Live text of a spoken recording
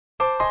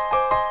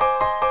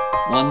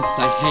Once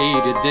I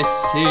hated this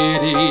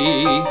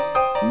city,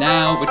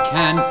 now it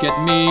can't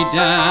get me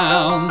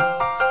down.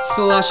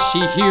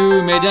 Slushy,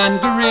 humid and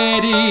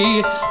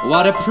gritty,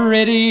 what a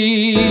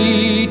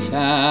pretty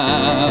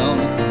town.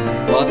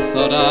 What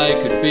thought I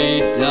could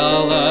be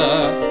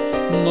duller,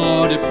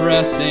 more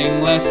depressing,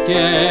 less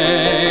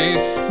gay.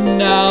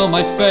 Now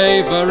my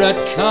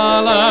favorite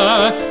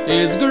color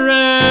is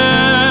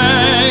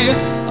grey.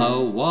 A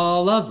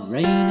wall of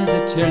rain as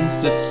it turns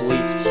to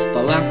sleet,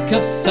 the lack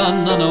of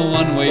sun on a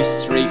one-way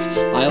street.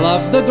 I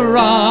love the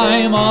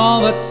grime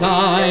all the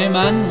time,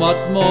 and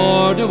what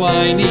more do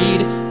I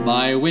need?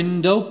 My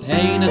window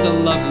pane has a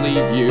lovely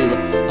view,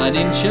 an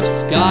inch of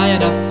sky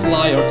and a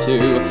fly or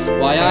two.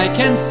 Why, I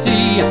can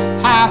see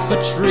half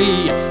a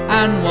tree,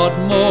 and what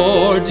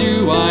more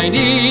do I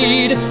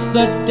need?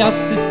 The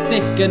dust is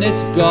thick and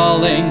it's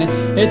galling,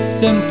 it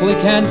simply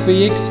can't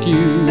be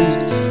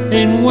excused.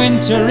 In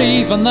winter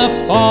even the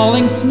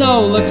falling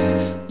snow looks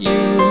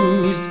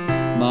used.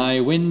 My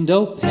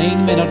window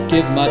pane may not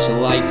give much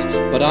light,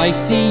 but I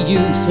see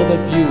you, so the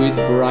view is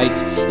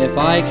bright. If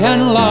I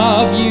can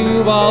love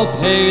you, I'll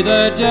pay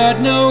the dirt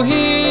no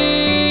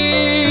heed.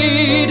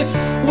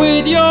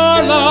 With your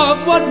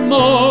love, what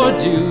more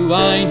do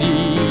I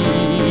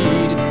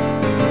need?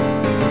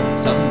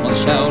 Someone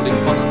shouting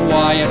for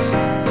quiet,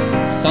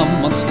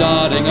 someone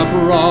starting a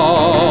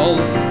brawl.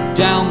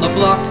 Down the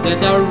block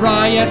there's a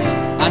riot,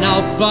 and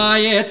I'll buy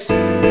it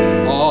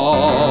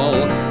all.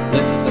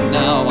 Listen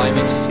now, I'm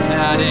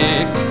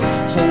ecstatic,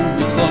 hold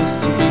me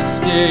close and be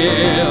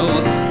still.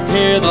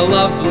 Hear the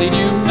lovely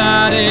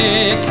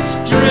pneumatic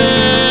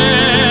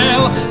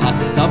drill. A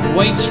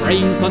subway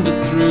train thunders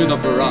through the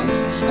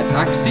Bronx, a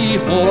taxi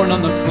horn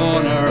on the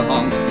corner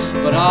honks.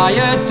 But I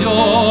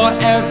adore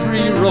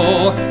every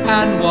roar,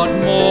 and what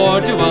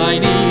more do I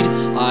need?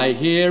 I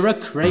hear a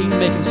crane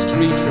making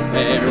street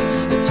repairs,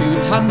 a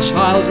 2-ton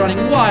child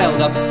running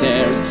wild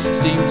upstairs.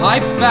 Steam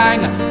pipes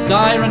bang,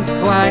 sirens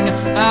clang,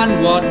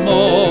 and what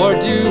more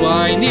do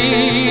I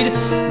need?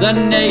 The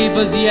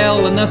neighbors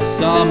yell in the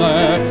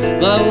summer,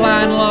 the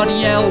landlord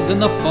yells in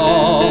the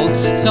fall,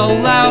 so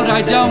loud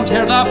I don't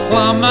hear the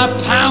plumber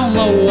pound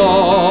the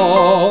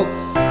wall.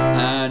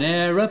 An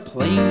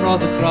aeroplane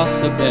rolls across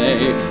the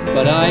bay,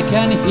 but I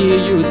can hear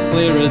you as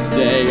clear as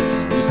day.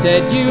 You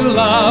said you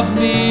loved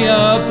me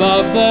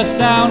above the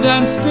sound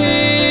and speed.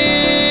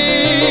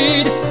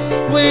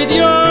 With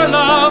your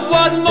love,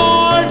 what more?